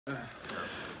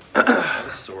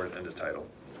sword and a title.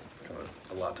 Kind of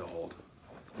a lot to hold.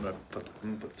 I'm gonna put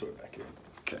the sword back here.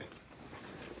 Okay.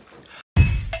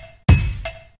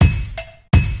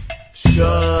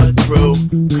 Shook Crew,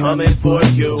 coming for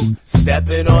you,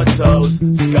 stepping on toes,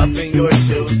 scuffing your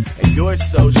shoes, and you're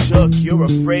so shook, you're a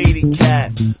fraidy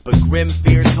cat, but grim,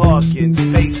 fierce Hawkins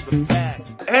face the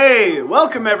facts. Hey,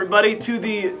 welcome everybody to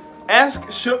the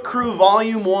Ask Shook Crew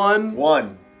Volume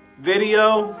 1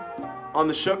 video on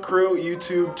the Shook Crew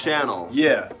YouTube channel.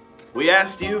 Yeah. We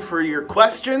asked you for your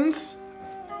questions,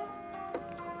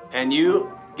 and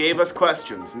you gave us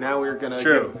questions. Now we're gonna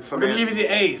give some. We're gonna give you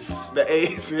the A's. The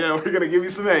A's. Yeah, we're gonna give you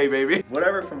some A, baby.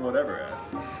 Whatever from whatever ass.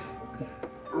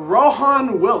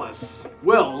 Rohan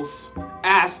Wills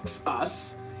asks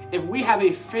us if we have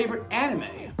a favorite anime.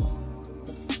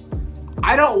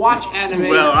 I don't watch anime.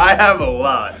 Well, I have a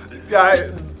lot.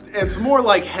 Yeah, it's more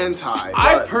like hentai.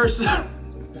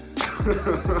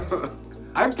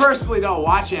 I personally don't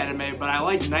watch anime, but I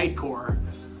like Nightcore.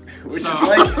 Which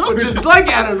Which is like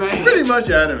anime. Pretty much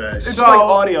anime. It's like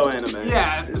audio anime.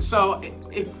 Yeah, so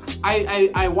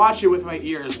I watch it with my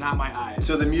ears, not my eyes.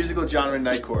 So the musical genre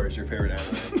Nightcore is your favorite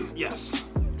anime? Yes.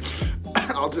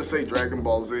 I'll just say Dragon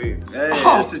Ball Z. Hey,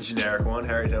 that's a generic one.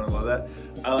 Harry, I love that.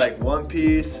 I like One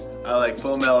Piece. I like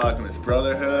Full Metal Alchemist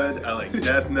Brotherhood. I like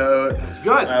Death Note. That's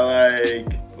good. I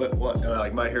like I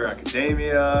like My Hero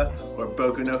Academia or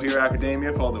Boku no Hero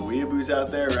Academia for all the weeaboos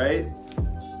out there, right?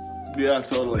 Yeah,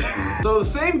 totally. So the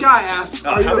same guy asks,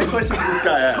 how many questions did this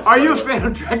guy ask? Are you a fan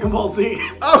of Dragon Ball Z?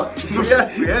 Oh,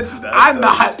 yes, we answered that. I'm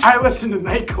not. I listen to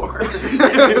Nightcore.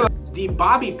 The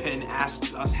Bobby Pin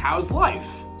asks us, how's life?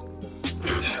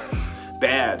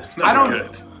 Bad. I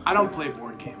Good. don't play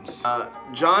board games.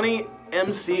 Johnny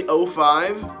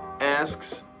MC05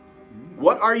 asks,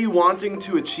 what are you wanting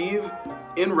to achieve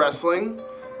in wrestling,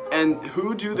 and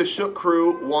who do the Shook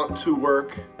Crew want to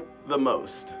work the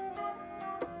most?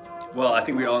 Well, I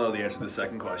think we all know the answer to the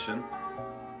second question.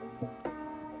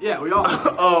 Yeah, we all.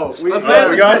 We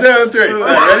got 2 and 3. All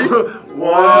right, ready?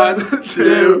 1,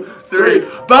 2, 3.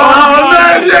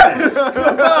 Bahaman! Yes!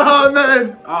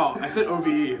 Bahaman! Oh, I said OVE.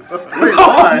 Wait,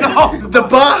 no! The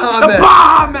Bahaman! The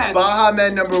Bahaman!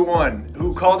 Bahaman #1,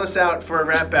 who called us out for a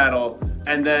rap battle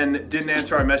and then didn't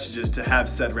answer our messages to have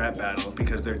said rap battle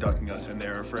because they're ducking us and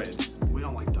they're afraid. We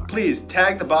don't like ducks. Please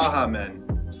tag the Bahamen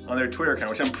on their Twitter account,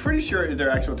 which I'm pretty sure is their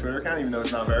actual Twitter account, even though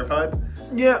it's not verified.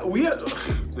 Yeah,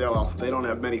 well, they don't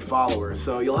have many followers,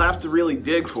 so you'll have to really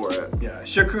dig for it. Yeah,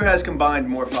 Shook Crew has combined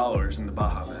more followers than the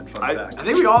Bahamen, fun fact. I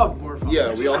think we all have more followers.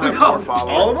 Yeah, we all have more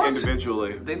followers All of us?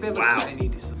 individually. They have Wow.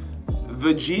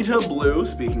 Vegeta Blue,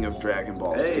 speaking of Dragon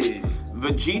Ball Z, Hey.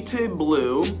 Vegeta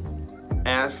Blue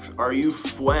asks, are you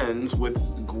friends with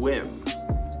Gwyn?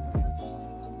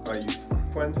 Are you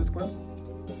friends with Gwen?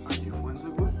 Are you friends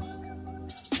with Gwyn?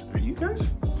 Are you guys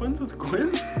friends with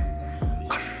Gwyn?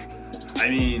 I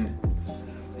mean,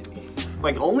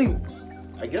 Like only,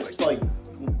 I guess like,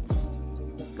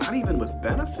 not even with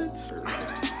benefits? Or?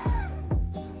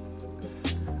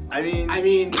 I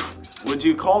mean, Would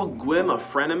you call Gwyn a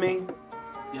frenemy?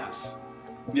 yes.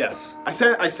 yes. I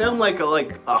sound like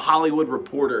a Hollywood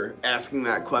reporter asking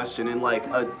that question in like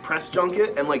a press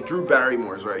junket, and like Drew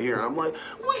Barrymore's right here, and I'm like,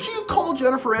 would you call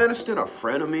Jennifer Aniston a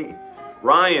frenemy?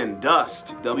 Ryan Dust,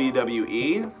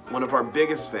 WWE, one of our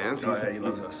biggest fans. Oh, yeah, he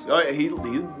loves us. Oh, yeah, he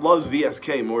loves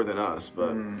VSK more than us, but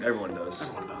Everyone does.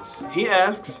 Everyone does. he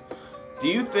asks, do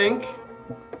you think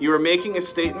you are making a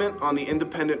statement on the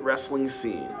independent wrestling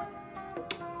scene?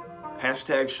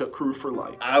 Hashtag Shook Crew for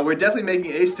life. We're definitely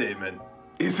making a statement.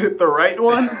 Is it the right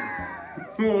one?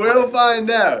 We'll find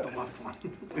out. The left one.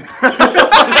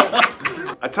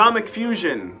 Atomic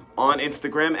Fusion on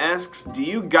Instagram asks, do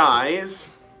you guys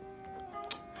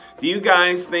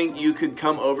think you could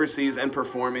come overseas and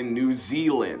perform in New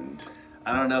Zealand?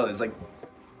 I don't know. There's like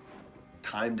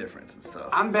time difference and stuff.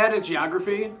 I'm bad at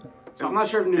geography, so I'm not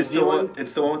sure if New Zealand.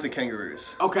 It's the one with the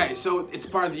kangaroos. Okay, so it's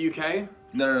part of the UK.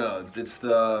 No. It's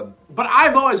the. But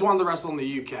I've always wanted to wrestle in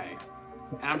the UK,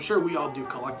 and I'm sure we all do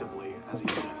collectively as a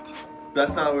unit.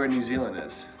 That's not where New Zealand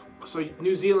is. So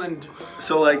New Zealand.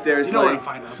 So like there's You know where like to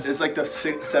find us. It's like the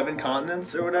 7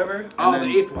 continents or whatever. Oh, and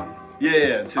then- the 8th one.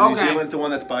 Yeah. So New Okay. Zealand's the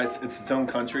one that's by its own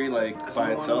country, like That's by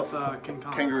the one itself. with, King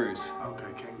Kong. Kangaroos. Okay,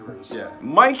 kangaroos. Yeah.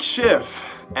 Mike Schiff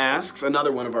asks,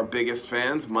 another one of our biggest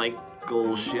fans,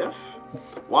 Michael Schiff,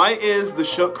 why is the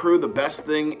Shook Crew the best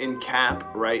thing in Cap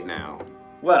right now?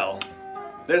 Well,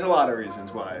 there's a lot of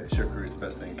reasons why Shook Crew is the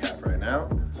best thing in Cap right now.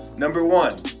 Number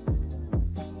 1,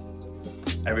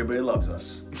 everybody loves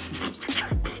us.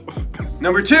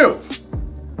 Number 2,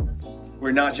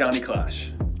 we're not Johnny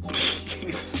Clash.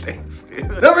 He stinks, dude.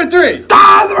 Number 3,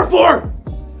 Ah, number 4!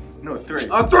 No, 3.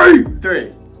 3!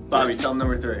 3. Bobby, tell him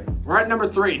number 3. We're at number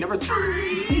 3. Number 3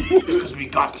 is because we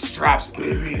got the straps,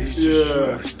 baby.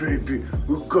 Yes, baby.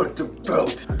 We got the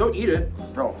belt. Don't eat it.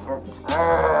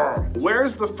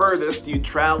 Where's the furthest you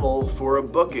travel for a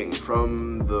booking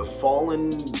from the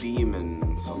Fallen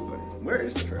Demon something? Where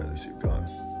is the furthest you've gone?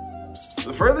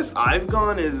 The furthest I've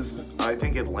gone is, I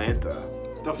think, Atlanta.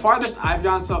 The farthest I've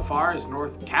gone so far is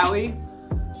North Cali,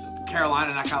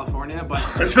 Carolina, not California, but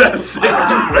I was about to say, when did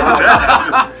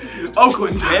that happen?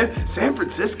 Oakland. San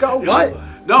Francisco? What?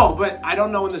 No, but I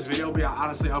don't know when this video will be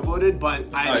honestly uploaded, but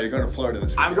Oh, you're going to Florida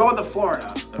this week. I'm going to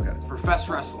Florida Okay. for Fest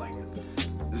Wrestling.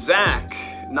 Zach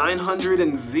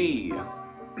 900Z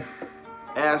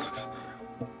asks,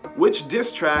 which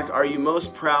diss track are you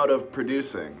most proud of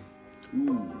producing?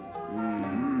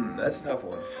 That's a tough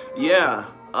one. Yeah,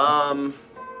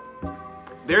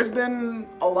 there's been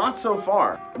a lot so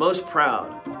far. Most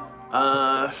proud.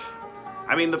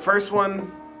 I mean, the first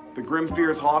one, the Grim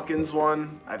Fears Hawkins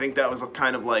one, I think that was a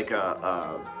kind of like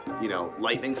a you know,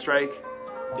 lightning strike.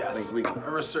 Yes. Like A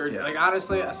resurge. Yeah. Like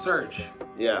honestly, a surge.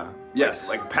 Yeah. Yes.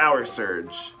 Like a power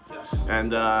surge. Yes.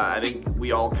 And I think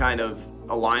we all kind of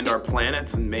aligned our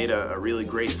planets and made a really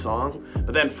great song.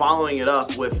 But then following it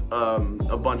up with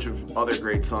a bunch of other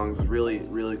great songs is really,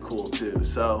 really cool too.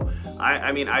 So,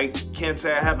 I mean, I can't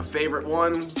say I have a favorite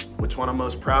one, which one I'm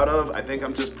most proud of. I think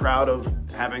I'm just proud of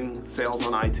having sales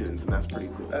on iTunes, and that's pretty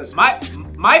cool. That is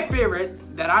My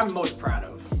favorite that I'm most proud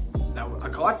of, that a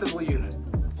collectible unit,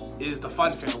 is the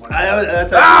Fun Fair one.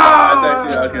 that's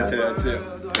actually, I was going to say that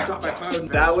too. I dropped my phone.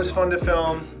 That was fun to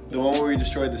film. The one where we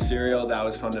destroyed the cereal, that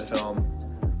was fun to film.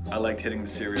 I liked hitting the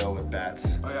cereal with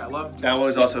bats. Oh yeah, I loved. That one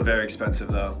was also very expensive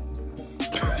though.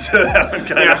 So that one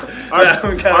kind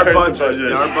of our budget.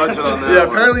 Yeah, our budget on that. Yeah, one.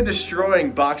 apparently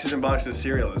destroying boxes and boxes of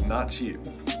cereal is not cheap.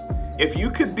 If you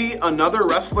could be another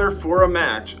wrestler for a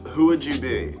match, who would you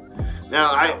be?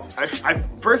 Now, I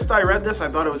first I read this, I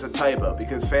thought it was a typo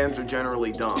because fans are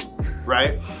generally dumb,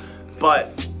 right?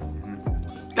 But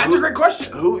That's a great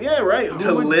question. yeah, right. Who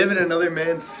To would- live in another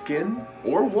man's skin?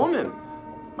 or woman.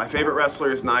 My favorite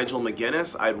wrestler is Nigel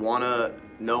McGuinness. I'd want to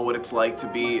know what it's like to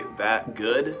be that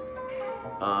good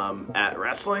at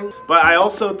wrestling. But I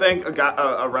also think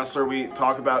a wrestler we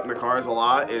talk about in the cars a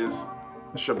lot is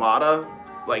Shibata.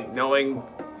 Like knowing,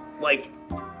 like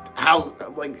how,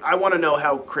 like I want to know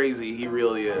how crazy he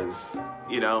really is.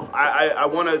 You know, I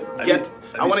want to get.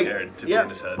 I want scared to be in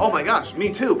his head. Oh my gosh,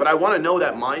 me too. But I want to know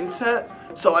that mindset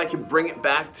so I can bring it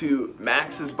back to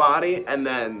Max's body and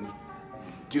then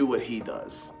do what he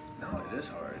does. No, it is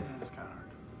hard. It's kind of hard.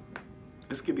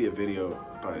 This could be a video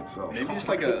by itself. Maybe just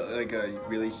like a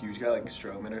really huge guy like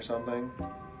Strowman or something.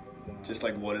 Just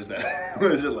like what is that?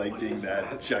 What is it like being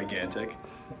that gigantic?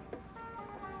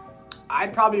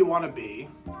 I'd probably want to be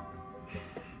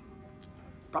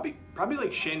probably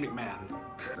like Shane McMahon.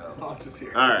 I'll just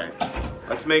hear. All right,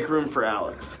 let's make room for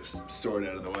Alex. Just sword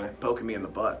out of the way. Poking me in the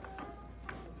butt.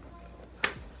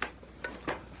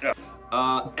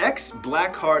 X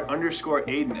Blackheart _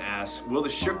 Aiden asks, will the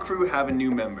Shook Crew have a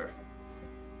new member?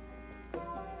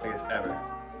 I guess ever.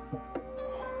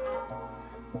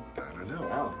 I don't know.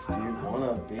 Alex, do you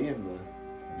want to be in the...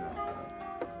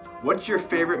 What's your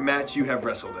favorite match you have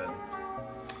wrestled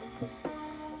in?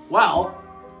 Well,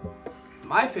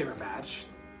 my favorite match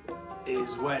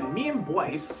is when me and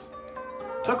Boyce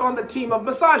took on the team of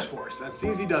Massage Force at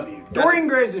CZW. Dorian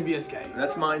Graves and VSK.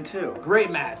 That's mine too. Great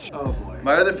match. Oh boy.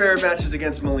 My other favorite match is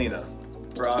against Melina,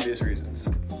 for obvious reasons.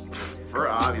 For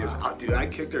obvious. Oh, dude, I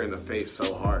kicked her in the face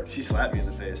so hard. She slapped me in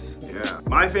the face. Yeah.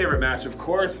 My favorite match, of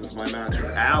course, is my match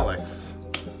with Alex.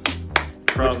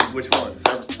 From Which one?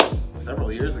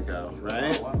 several years ago,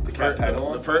 right? Oh, wow. The cat title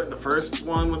one? The first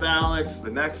one with Alex,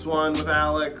 the next one with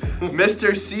Alex.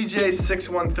 Mr.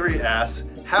 CJ613 asks,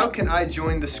 how can I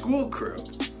join the school crew?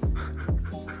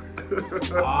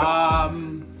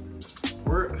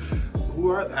 Who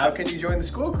are they? How can you join the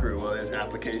school crew? Well, there's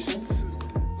applications.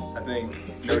 I think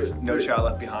no Child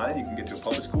Left Behind. You can get to a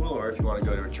public school, or if you want to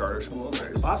go to a charter school,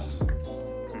 there's Us?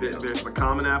 There's the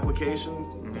common application.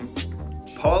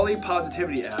 Paulie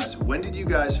Positivity asks, when did you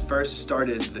guys first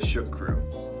started the Shook Crew?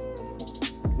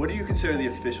 What do you consider the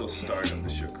official start of the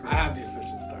Shook Crew? I have the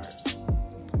official start.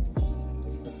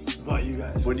 What you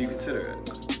guys? What do you consider it?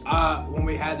 When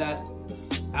we had that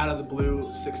out of the blue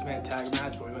 6-man tag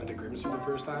match when we went to Grimsby the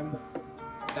first time,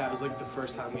 that was like the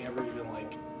first time we ever even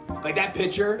like that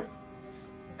picture,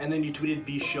 and then you tweeted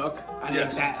 "Be Shook." I think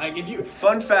Yes. that if you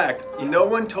Fun fact, no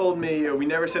one told me, or we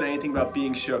never said anything about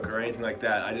being shook or anything like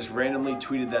that. I just randomly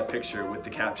tweeted that picture with the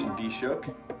caption "Be Shook,"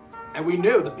 And we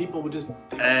knew the people would just.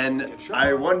 And get shot.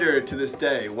 I wonder to this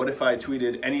day, what if I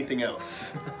tweeted anything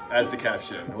else as the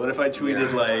caption? What if I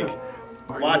tweeted like,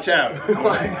 "Watch out"?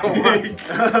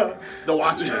 The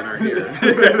Watchmen are here.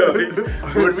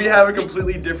 Would we have a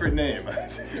completely different name?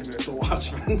 The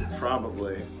Watchmen.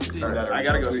 Probably. Matter I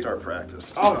gotta go tweet. start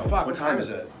practice. Oh fuck! What time is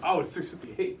it? Oh, it's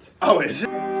 6:58. Oh, is it?